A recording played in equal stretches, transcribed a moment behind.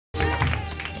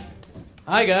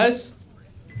Hi guys.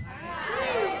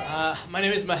 My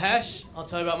name is Mahesh. I'll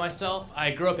tell you about myself.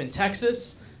 I grew up in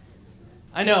Texas.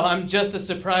 I know, I'm just as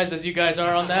surprised as you guys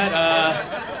are on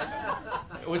that.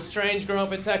 It was strange growing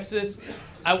up in Texas.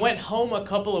 I went home a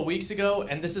couple of weeks ago,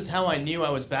 and this is how I knew I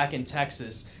was back in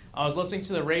Texas. I was listening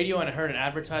to the radio and I heard an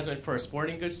advertisement for a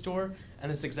sporting goods store,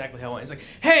 and this is exactly how it went. It's like,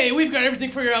 hey, we've got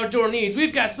everything for your outdoor needs.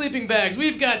 We've got sleeping bags,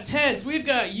 we've got tents, we've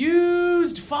got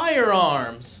used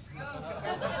firearms.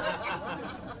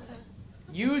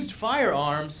 Used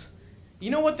firearms? You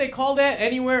know what they call that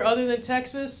anywhere other than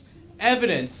Texas?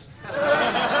 Evidence.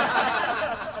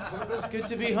 It's good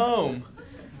to be home.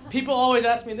 People always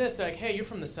ask me this. They're like, hey, you're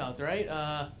from the South, right?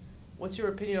 What's your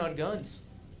opinion on guns?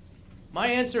 My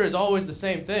answer is always the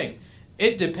same thing.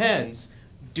 It depends.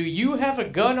 Do you have a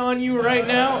gun on you right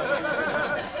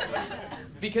now?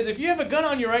 Because if you have a gun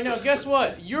on you right now, guess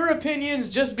what? Your opinions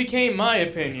just became my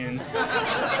opinions.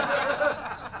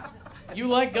 You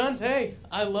like guns? Hey,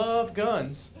 I love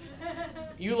guns.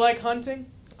 You like hunting?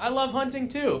 I love hunting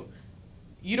too.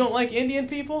 You don't like Indian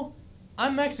people?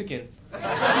 I'm Mexican.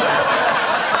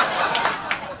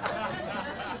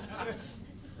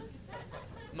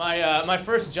 My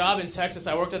first job in Texas,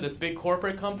 I worked at this big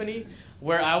corporate company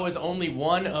where I was only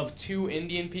one of 2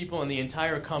 Indian people in the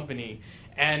entire company.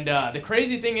 And the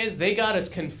crazy thing is, they got us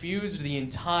confused the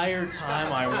entire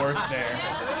time I worked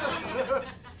there.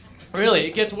 Really,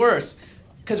 it gets worse.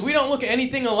 Because we don't look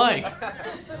anything alike.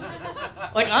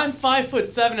 Like, I'm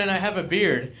 5'7" and I have a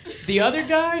beard. The other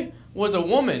guy was a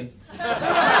woman.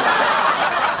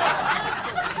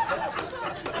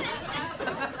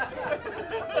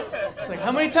 It's like,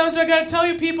 how many times do I gotta tell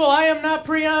you people I am not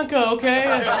Priyanka, okay?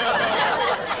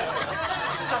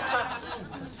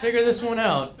 Let's figure this one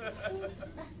out.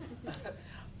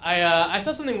 I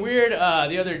saw something weird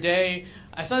the other day.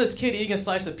 I saw this kid eating a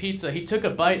slice of pizza. He took a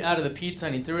bite out of the pizza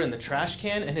and he threw it in the trash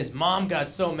can, and his mom got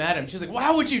so mad at him. She was like,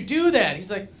 why would you do that? He's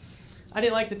like, I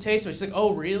didn't like the taste of it. She's like,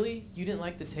 oh, really? You didn't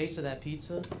like the taste of that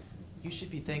pizza? You should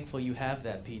be thankful you have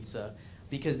that pizza,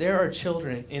 because there are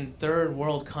children in third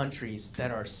world countries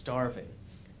that are starving.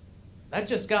 That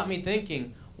just got me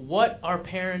thinking, what are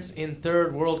parents in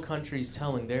third world countries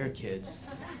telling their kids?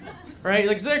 Right?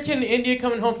 Like, is there a kid in India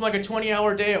coming home from like a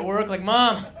 20-hour day at work, like,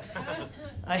 Mom,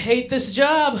 I hate this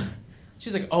job.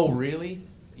 She's like, oh, really?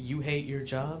 You hate your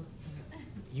job?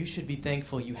 You should be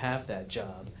thankful you have that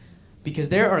job. Because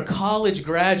there are college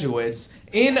graduates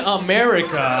in America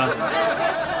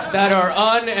that are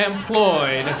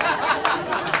unemployed.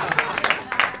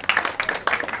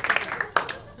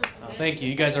 Oh, thank you.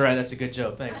 You guys are right. That's a good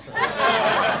joke. Thanks.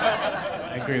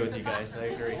 I agree with you guys. I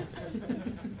agree.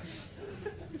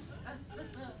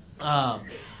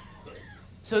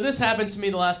 So this happened to me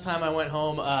the last time I went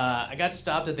home. I got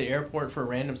stopped at the airport for a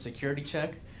random security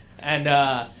check. And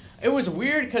it was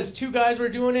weird because 2 guys were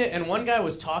doing it, and one guy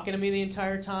was talking to me the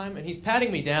entire time, and he's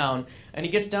patting me down, and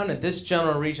he gets down to this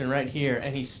general region right here,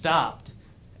 and he stopped.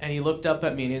 And he looked up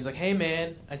at me, and he's like, hey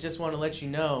man, I just want to let you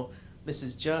know, this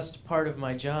is just part of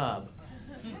my job.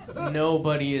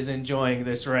 Nobody is enjoying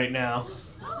this right now.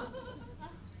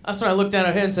 That's when I looked down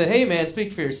at him and said, hey man,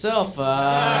 speak for yourself.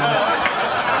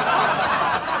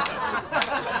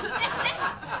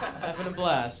 Having a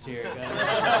blast here, guys.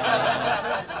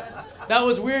 That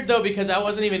was weird though, because I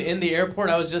wasn't even in the airport.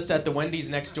 I was just at the Wendy's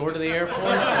next door to the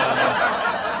airport.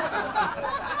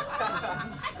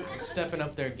 Stepping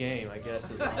up their game, I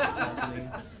guess, is what's happening.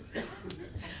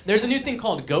 There's a new thing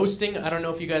called ghosting. I don't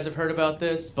know if you guys have heard about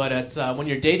this, but it's when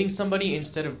you're dating somebody,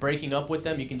 instead of breaking up with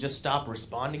them, you can just stop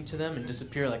responding to them and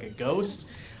disappear like a ghost.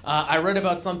 I read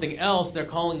about something else. They're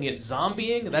calling it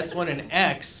zombieing. That's when an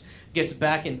ex gets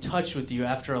back in touch with you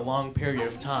after a long period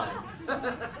of time.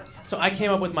 So I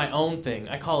came up with my own thing.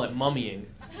 I call it mummying.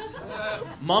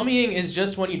 Mummying is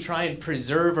just when you try and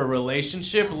preserve a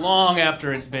relationship long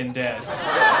after it's been dead.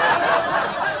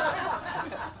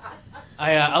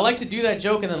 I like to do that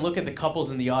joke and then look at the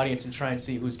couples in the audience and try and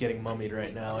see who's getting mummied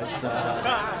right now. It's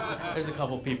there's a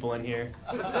couple people in here.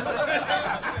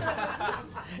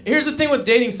 Here's the thing with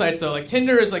dating sites though, like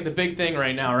Tinder is like the big thing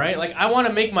right now, right? Like I want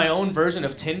to make my own version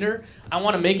of Tinder. I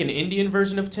want to make an Indian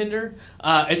version of Tinder.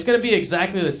 It's going to be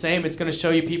exactly the same. It's going to show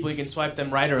you people, you can swipe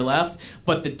them right or left.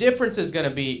 But the difference is going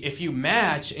to be if you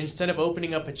match, instead of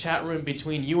opening up a chat room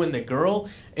between you and the girl,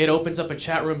 it opens up a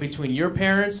chat room between your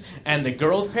parents and the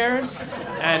girl's parents,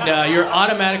 and you're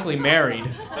automatically married.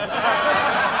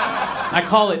 I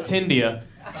call it Tindia.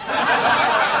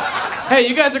 Hey,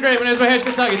 you guys are great. My name is Mahesh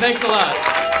Kotagi. Thanks a lot.